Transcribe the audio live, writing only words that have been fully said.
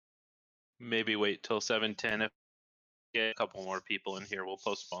maybe wait till 7:10. If we get a couple more people in here, we'll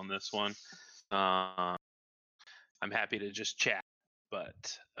postpone this one. I'm happy to just chat,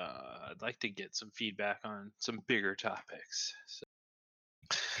 but I'd like to get some feedback on some bigger topics. So.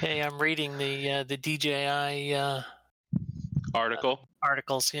 Hey, I'm reading the DJI article.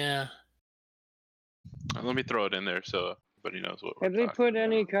 Articles, yeah. Let me throw it in there so everybody knows what we're Have they put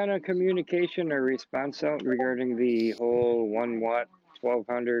any kind of communication or response out regarding the whole 1 watt,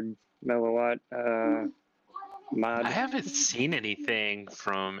 1200 milliwatt mod? I haven't seen anything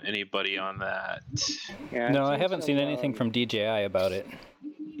from anybody on that. Yeah, no, I haven't seen anything from DJI about it.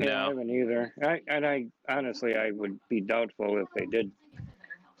 Yeah, No. I haven't either. I honestly, I would be doubtful if they did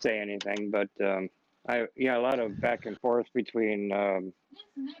say anything, but a lot of back and forth between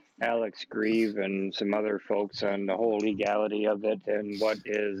Alex Grieve and some other folks on the whole legality of it and what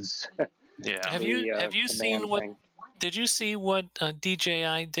is. Yeah. Have you seen what? Thing. Did you see what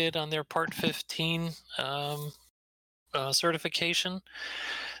DJI did on their Part 15 certification?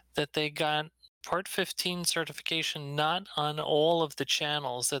 That they got Part 15 certification not on all of the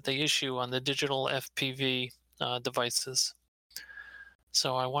channels that they issue on the digital FPV devices.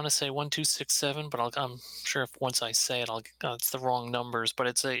 So I want to say 1267, but I'm sure if once I say it, it's the wrong numbers.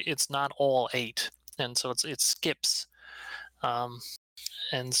 But it's not all 8, and so it skips.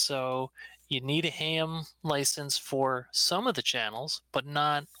 And so you need a ham license for some of the channels, but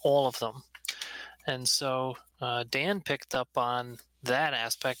not all of them. And so Dan picked up on that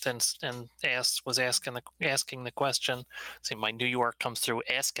aspect and was asking the question. See, my New York comes through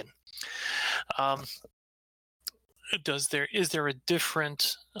asking. Is there a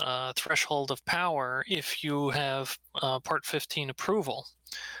different threshold of power if you have Part 15 approval?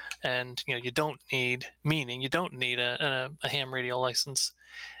 And you don't need a ham radio license.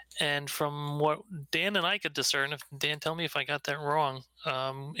 And from what Dan and I could discern, if Dan, tell me if I got that wrong,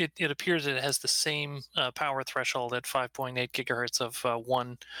 it appears that it has the same power threshold at 5.8 gigahertz of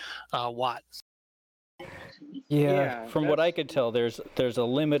 1 watt. Yeah, from what I could tell, there's a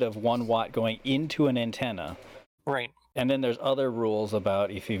limit of 1 watt going into an antenna. Right. And then there's other rules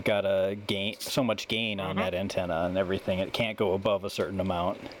about if you've got so much gain on that antenna and everything, it can't go above a certain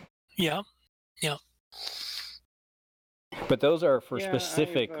amount. Yeah. But those are for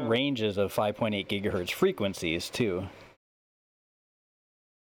specific ranges of 5.8 gigahertz frequencies too.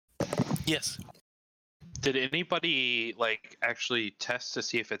 Yes. Did anybody actually test to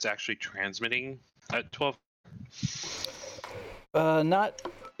see if it's actually transmitting at 12? Not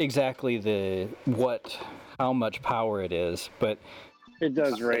exactly how much power it is, but it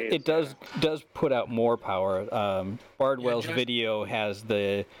does raise. It does put out more power. Bardwell's video has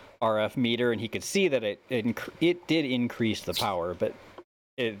the RF meter, and he could see that it did increase the power, but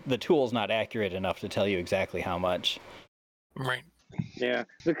the tool's not accurate enough to tell you exactly how much. Right. Yeah.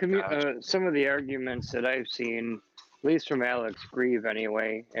 Some of the arguments that I've seen, at least from Alex Grieve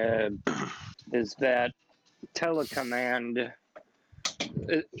anyway, is that telecommand.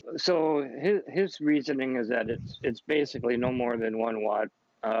 So his reasoning is that it's basically no more than 1 watt,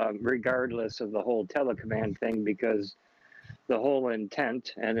 regardless of the whole telecommand thing, because the whole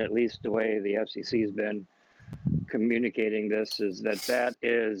intent, and at least the way the FCC has been communicating this, is that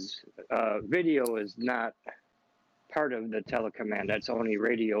is video is not part of the telecommand. That's only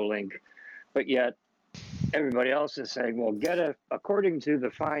radio link. But yet everybody else is saying, well, according to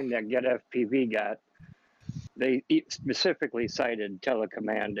the fine that GetFPV got, they specifically cited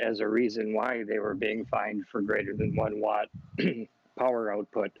telecommand as a reason why they were being fined for greater than 1 watt power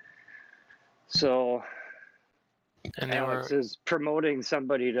output. So and Alex is promoting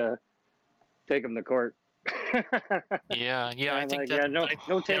somebody to take him to court. Yeah, I think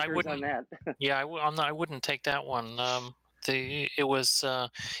no takers on that. Yeah, I wouldn't take that one. It was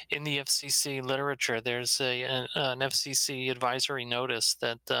in the FCC literature. There's an FCC advisory notice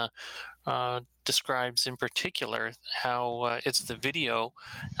that describes in particular how it's the video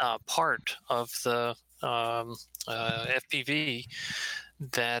part of the FPV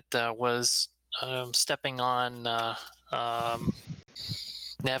that was stepping on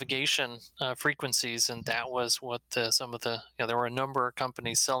navigation frequencies, and that was what some of there were a number of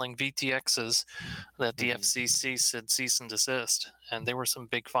companies selling VTXs that the FCC said cease and desist, and there were some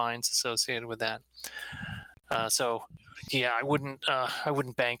big fines associated with that. So yeah, I wouldn't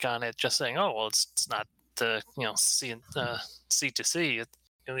bank on it just saying, oh well, it's not C to C. It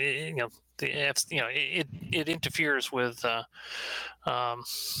interferes with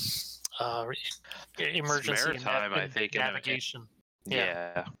emergency maritime, I think, navigation.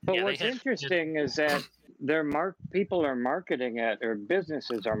 Yeah. But what's interesting is that people are marketing it, or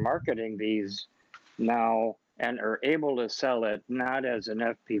businesses are marketing these now and are able to sell it not as an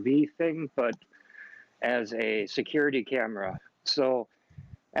FPV thing, but as a security camera. So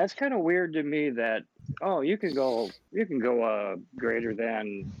that's kind of weird to me that, oh, you can go greater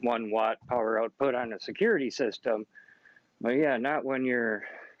than 1 watt power output on a security system, but yeah, not when you're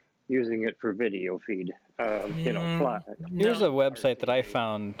using it for video feed. Here's a website that I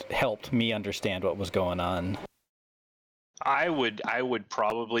found helped me understand what was going on. I would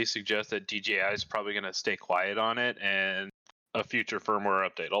probably suggest that DJI is probably going to stay quiet on it, and a future firmware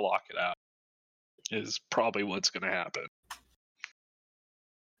update will lock it out. Is probably what's going to happen.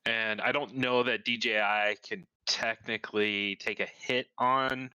 And I don't know that DJI can technically take a hit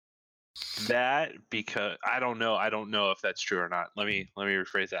on that, because I don't know if that's true or not. Let me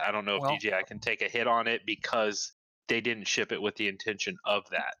rephrase that. I don't know if DJI can take a hit on it because they didn't ship it with the intention of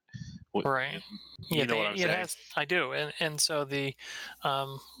that. Right. You know what I'm saying? I do. And so it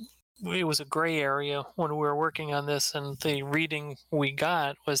was a gray area when we were working on this, and the reading we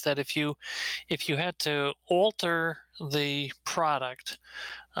got was that if you had to alter the product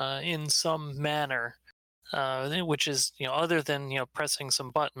in some manner, which is, other than, pressing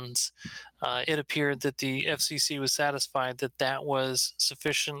some buttons, it appeared that the FCC was satisfied that that was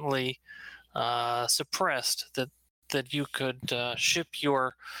sufficiently suppressed that you could ship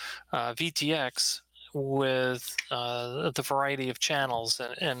your VTX with the variety of channels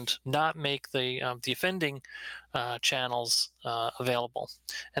and not make the offending channels available.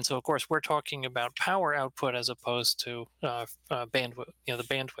 And so, of course, we're talking about power output as opposed to bandwidth, the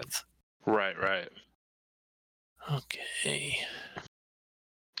bandwidth. Right. Okay.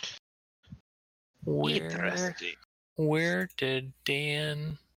 Interesting. Where did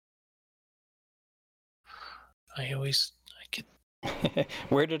Dan?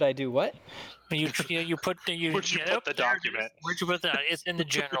 Where did I do what? You put Where'd you put the document? Where'd you put that? It's in the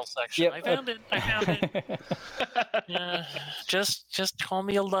general section. Yep. I found it. Just call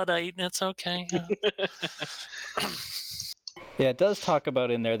me a Luddite. It's okay. Yeah, it does talk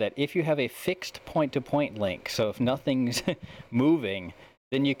about in there that if you have a fixed point-to-point link, so if nothing's moving,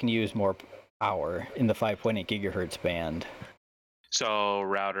 then you can use more power in the 5.8 gigahertz band. So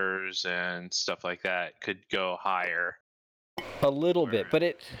routers and stuff like that could go higher. A little bit, but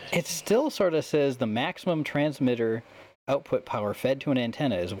it still sort of says the maximum transmitter output power fed to an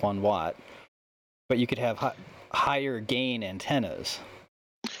antenna is 1 watt, but you could have higher gain antennas.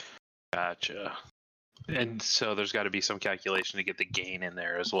 Gotcha. And so there's got to be some calculation to get the gain in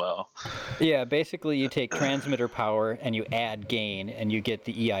there as well. Yeah, basically you take transmitter power and you add gain and you get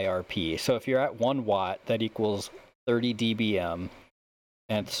the EIRP. So if you're at 1 watt, that equals 30 dBm.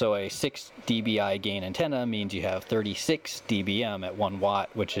 And so a 6 dBi gain antenna means you have 36 dBm at 1 watt,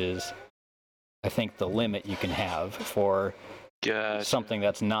 which is, I think, the limit you can have for something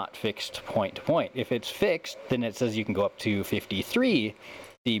that's not fixed point to point. If it's fixed, then it says you can go up to 53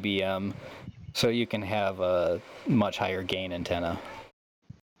 dBm, so you can have a much higher gain antenna.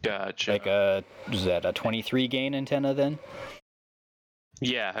 Gotcha. Like is that a 23 gain antenna then?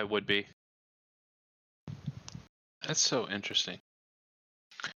 Yeah, it would be. That's so interesting.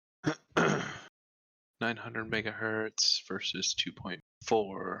 900 megahertz versus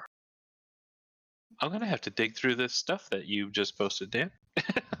 2.4. I'm going to have to dig through this stuff that you just posted, Dan.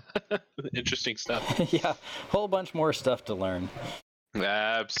 Interesting stuff. Yeah, whole bunch more stuff to learn.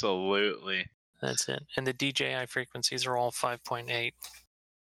 Absolutely. That's it. And the DJI frequencies are all 5.8.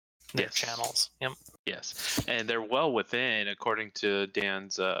 Their channels. Yep. Yes. And they're well within, according to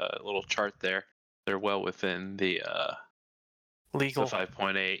Dan's little chart there, they're well within the legal. The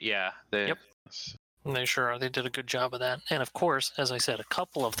 5.8. Yeah. Yep. They sure are. They did a good job of that. And of course, as I said, a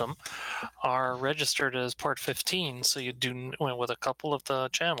couple of them are registered as Part 15. So you do, with a couple of the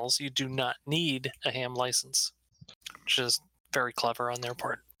channels, you do not need a ham license, which is very clever on their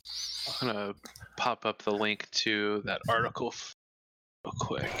part. I'm going to pop up the link to that article real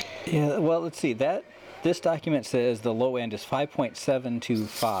quick. Yeah, well, let's see. This document says the low end is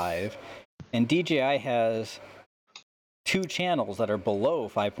 5.725, and DJI has 2 channels that are below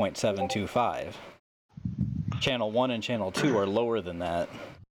 5.725. Channel 1 and Channel 2 are lower than that.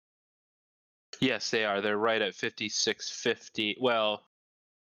 Yes, they are. They're right at 5650. Well,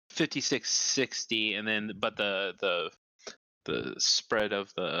 5660, and then but the spread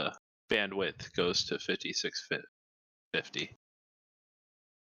of the bandwidth goes to 5650.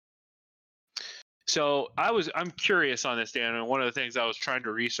 So I'm curious on this, Dan, and one of the things I was trying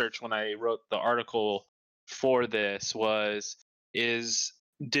to research when I wrote the article for this is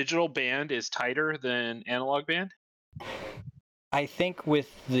digital band is tighter than analog band? I think with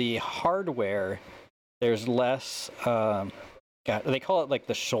the hardware, there's less they call it like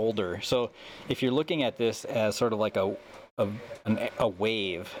the shoulder. So if you're looking at this as sort of like a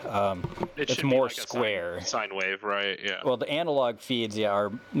wave, it's more like square. A sine wave, right? Yeah. Well, the analog feeds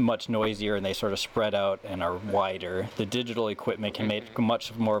are much noisier and they sort of spread out and are wider. The digital equipment can make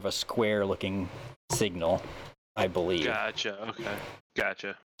much more of a square-looking signal, I believe. Gotcha. Okay.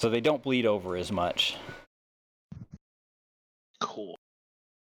 Gotcha. So they don't bleed over as much. Cool.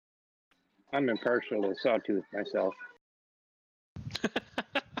 I'm impartial to Sawtooth myself.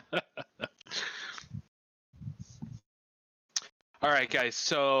 All right, guys.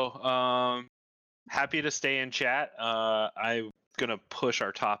 So happy to stay in chat. I'm gonna push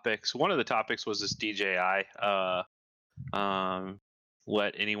our topics. One of the topics was this DJI.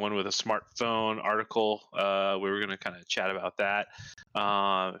 Let anyone with a smartphone article. We were gonna kind of chat about that.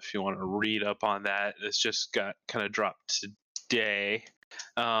 If you want to read up on that, it's just got kind of dropped today.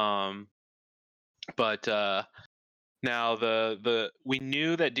 But now we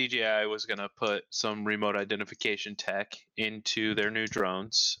knew that DJI was going to put some remote identification tech into their new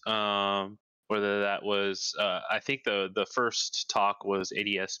drones. Whether that was, I think the first talk was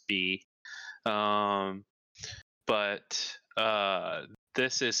ADS-B, but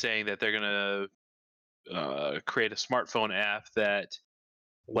this is saying that they're going to create a smartphone app that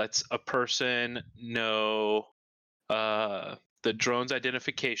lets a person know the drone's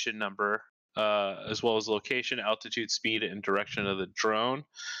identification number, as well as location, altitude, speed, and direction of the drone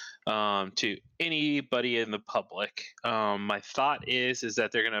to anybody in the public. My thought is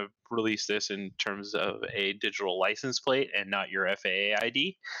that they're going to release this in terms of a digital license plate and not your FAA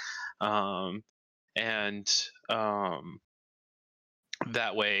ID.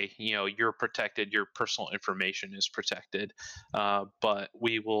 That way, you're protected, your personal information is protected, but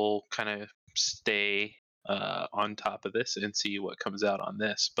we will kind of stay on top of this and see what comes out on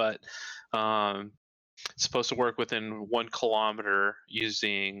this. But it's supposed to work within 1 kilometer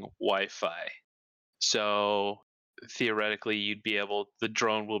using Wi-Fi. So theoretically, the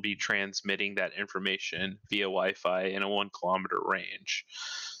drone will be transmitting that information via Wi-Fi in a 1 kilometer range.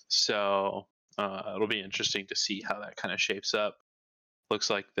 So it'll be interesting to see how that kind of shapes up.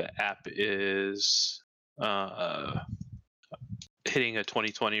 Looks like the app is hitting a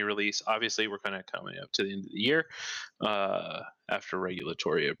 2020 release. Obviously, we're kind of coming up to the end of the year after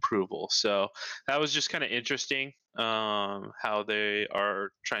regulatory approval. So that was just kind of interesting how they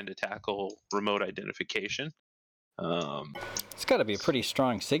are trying to tackle remote identification. It's got to be a pretty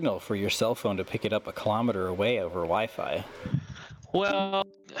strong signal for your cell phone to pick it up a kilometer away over Wi-Fi. Well,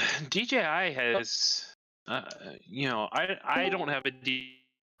 DJI has, I don't have a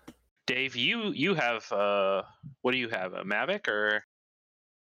Dave, you have what do you have? A Mavic or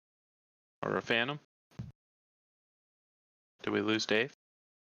a Phantom? Did we lose Dave?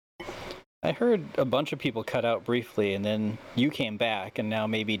 I heard a bunch of people cut out briefly, and then you came back, and now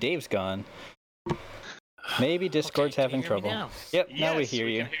maybe Dave's gone. Maybe Discord's having trouble. Now? Yep, Yes, now we hear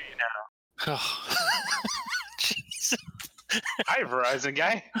you. can hear you now. Oh. Jeez. Hi, Verizon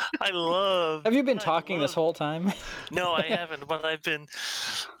guy. I love. Have you been talking this whole time? No, I haven't, but I've been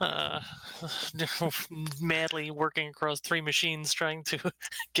madly working across 3 machines trying to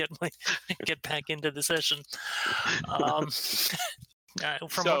get back into the session. From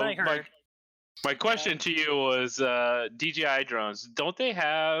what I heard, my question to you was DJI drones.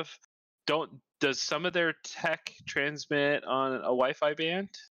 Does some of their tech transmit on a Wi-Fi band?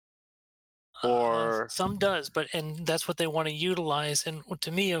 Or some does, and that's what they want to utilize. And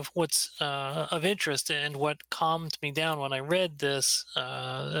to me, of what's of interest and what calmed me down when I read this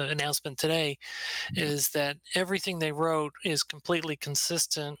announcement today is that everything they wrote is completely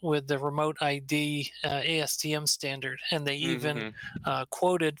consistent with the remote ID ASTM standard. And they even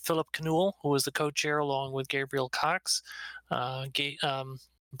quoted Philip Knoll, who was the co-chair along with Gabriel Cox,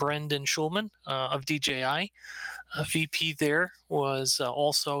 Brendan Schulman of DJI. VP there was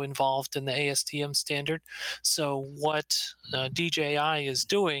also involved in the ASTM standard. So what DJI is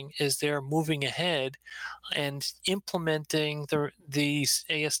doing is they're moving ahead and implementing the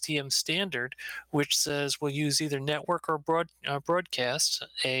ASTM standard, which says we'll use either network or broadcast,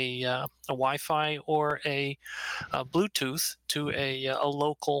 a Wi-Fi or a Bluetooth to a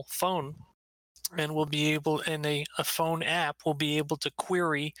local phone. And we'll be able, in a phone app, we'll be able to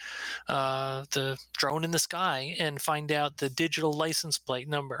query the drone in the sky and find out the digital license plate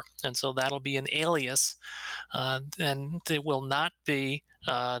number. And so that'll be an alias, and it will not be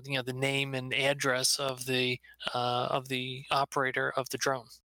the name and address of the operator of the drone.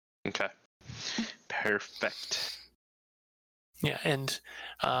 Okay, perfect. Yeah, and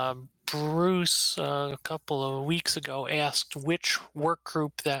Bruce a couple of weeks ago asked which work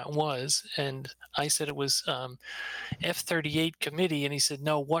group that was, and I said it was F-38 committee, and he said,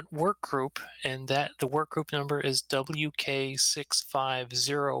 no, what work group? And that the work group number is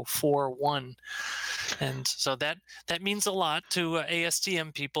WK65041. And so that means a lot to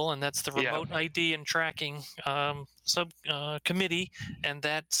ASTM people, and that's the remote ID and tracking committee, and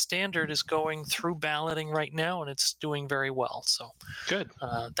that standard is going through balloting right now, and it's doing very well. So Good.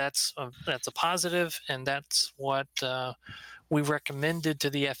 that's a positive, and that's what we recommended to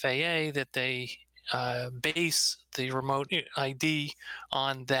the FAA, that they base the remote ID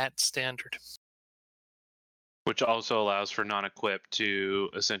on that standard. Which also allows for non-equipped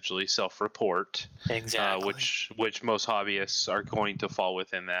to essentially self-report, Exactly. Which most hobbyists are going to fall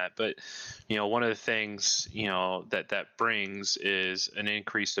within that. But one of the things that brings is an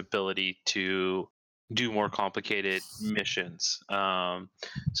increased ability to do more complicated missions.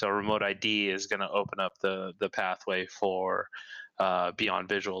 So remote ID is going to open up the pathway for beyond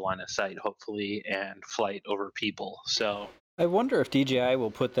visual line of sight, hopefully, and flight over people. So I wonder if DJI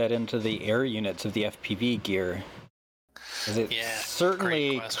will put that into the air units of the FPV gear. It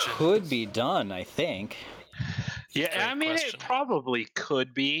certainly could be done, I think. Yeah, I mean, it probably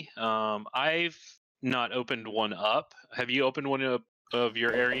could be. I've not opened one up. Have you opened one of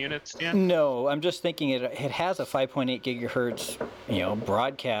your air units, Dan? No, I'm just thinking it has a 5.8 gigahertz,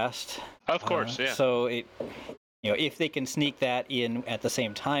 broadcast. Of course, yeah. So it, if they can sneak that in at the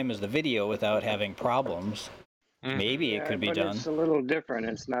same time as the video without having problems, maybe it could be done. It's a little different.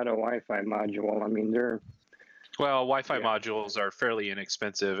 It's not a Wi-Fi module. I mean, Well, Wi-Fi modules are fairly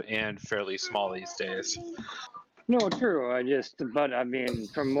inexpensive and fairly small these days. No, true. But I mean,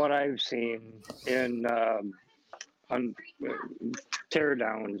 from what I've seen in on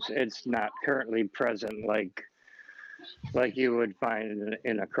teardowns, it's not currently present like you would find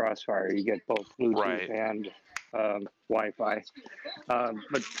in a Crossfire. You get both Bluetooth and Wi-Fi.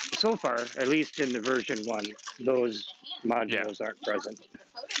 But so far, at least in the version 1, those modules aren't present.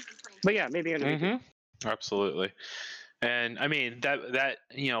 But yeah, maybe in the future. Absolutely. And I mean that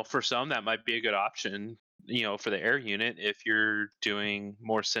for some that might be a good option, for the air unit if you're doing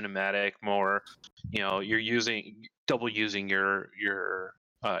more cinematic, more you're double using your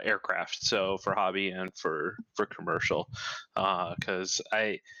aircraft, so for hobby and for commercial, because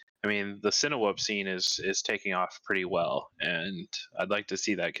I mean the Cinewhoop scene is taking off pretty well, and I'd like to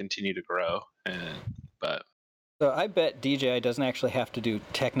see that continue to grow. So I bet DJI doesn't actually have to do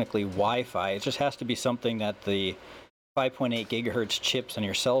technically Wi-Fi. It just has to be something that the 5.8 gigahertz chips on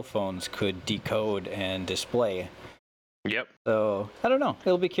your cell phones could decode and display. Yep. So I don't know.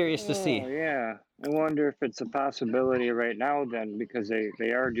 It'll be curious to see. Yeah. I wonder if it's a possibility right now then, because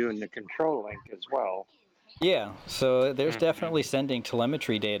they are doing the control link as well. Yeah. So there's definitely sending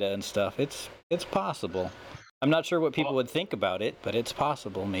telemetry data and stuff. It's possible. I'm not sure what people would think about it, but it's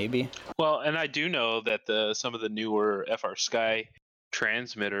possible, maybe. Well, and I do know that some of the newer FrSky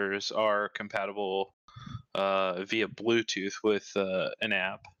transmitters are compatible via Bluetooth with an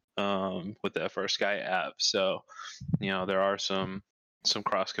app, with the FrSky app. So, there are some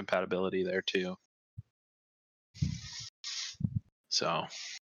cross compatibility there too. So,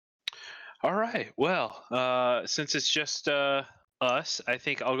 all right. Well, since it's just us, I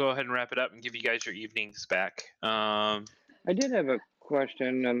think I'll go ahead and wrap it up and give you guys your evenings back. I did have a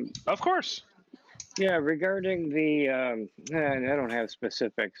question. Of course. Yeah, regarding the, I don't have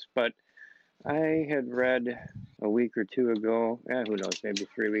specifics, but I had read a week or two ago, who knows, maybe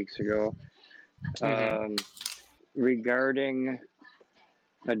 3 weeks ago, regarding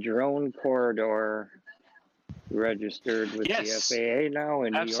a drone corridor registered with the FAA now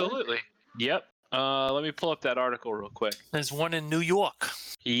in New York. Absolutely. Yep. Let me pull up that article real quick. There's one in New York.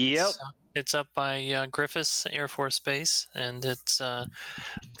 Yep. It's up by Griffiths Air Force Base, and it's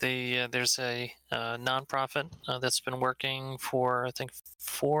there's a nonprofit that's been working for I think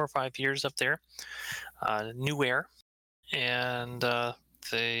 4 or 5 years up there, New Air, and the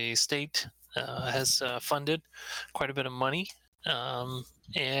state has funded quite a bit of money, and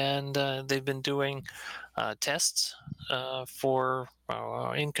they've been doing tests for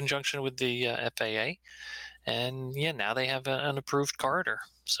in conjunction with the FAA. And now they have an approved corridor,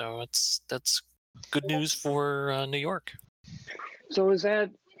 so that's good news for New York. So is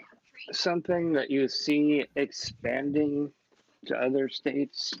that something that you see expanding to other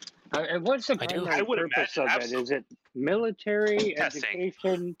states? And what's the primary purpose of it? Is it military,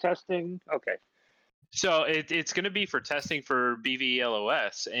 education, testing? Okay. So it's going to be for testing for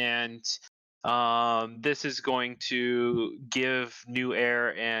BVLOS, and this is going to give New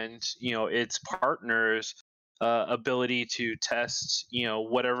Air and its partners ability to test,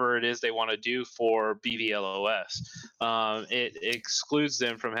 whatever it is they want to do for BVLOS. It excludes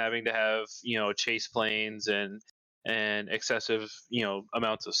them from having to have, chase planes and excessive,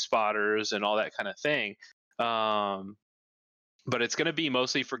 amounts of spotters and all that kind of thing. But it's going to be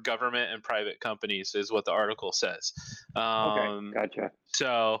mostly for government and private companies, is what the article says. Okay, gotcha.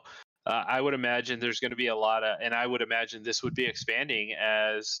 So I would imagine there's going to be a lot of, and I would imagine this would be expanding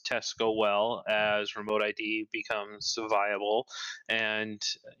as tests go well, as remote ID becomes viable, and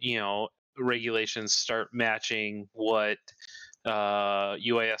regulations start matching what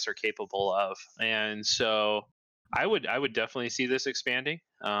UAS are capable of. And so I would definitely see this expanding.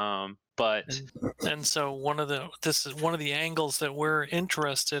 But and so this is one of the angles that we're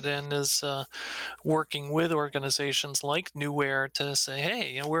interested in is working with organizations like New Air to say,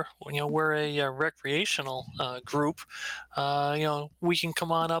 hey, we're a recreational group. We can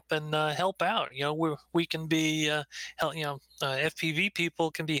come on up and help out. We can be FPV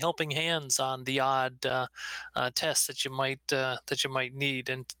people can be helping hands on the odd test that you might need,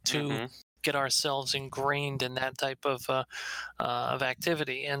 and to get ourselves ingrained in that type of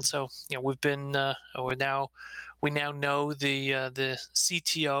activity. And so we've been we now know the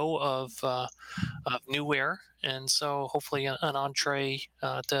CTO of New Air, and so hopefully an entree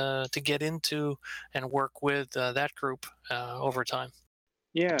to get into and work with that group over time.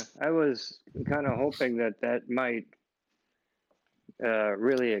 Yeah, I was kind of hoping that might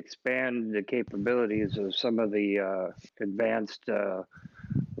really expand the capabilities of some of the advanced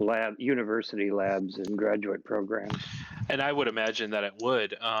university labs and graduate programs. And I would imagine that it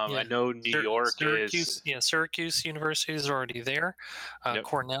would. I know New York Syracuse, is. Syracuse University is already there. Yep.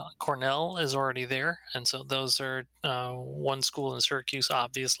 Cornell is already there, and so those are one school in Syracuse,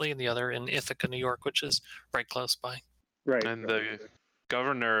 obviously, and the other in Ithaca, New York, which is right close by. Right. And the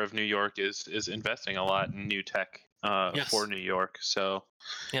governor of New York is investing a lot in new tech for New York. So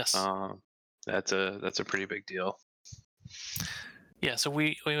yes, that's a pretty big deal. Yeah, so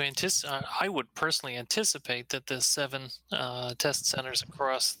we I would personally anticipate that the 7 test centers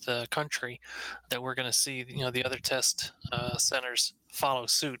across the country, that we're going to see, the other test centers follow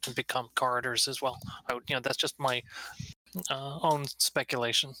suit and become corridors as well. That's just my own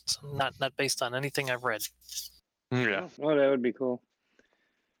speculation, so not based on anything I've read. Yeah. Well, that would be cool.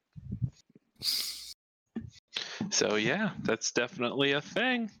 So yeah, that's definitely a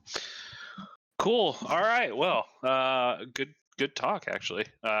thing. Cool. All right. Well, good talk, actually.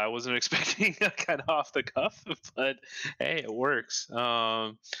 I wasn't expecting kind of off the cuff, but hey, it works.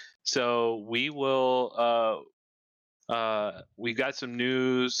 So we will. We've got some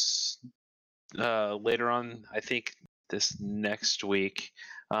news later on, I think this next week.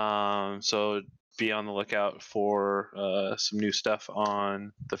 So be on the lookout for some new stuff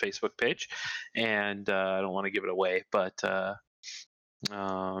on the Facebook page. And I don't want to give it away, but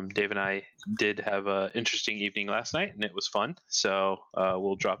Dave and I did have an interesting evening last night, and it was fun. So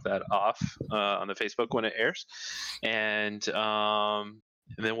we'll drop that off on the Facebook when it airs, and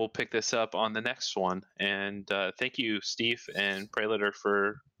then we'll pick this up on the next one. And thank you, Steve and Prelator,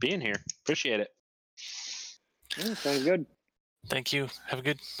 for being here. Appreciate it. Yeah, sounds good. Thank you. Have a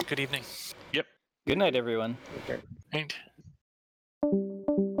good evening. Yep. Good night, everyone. Okay. Right.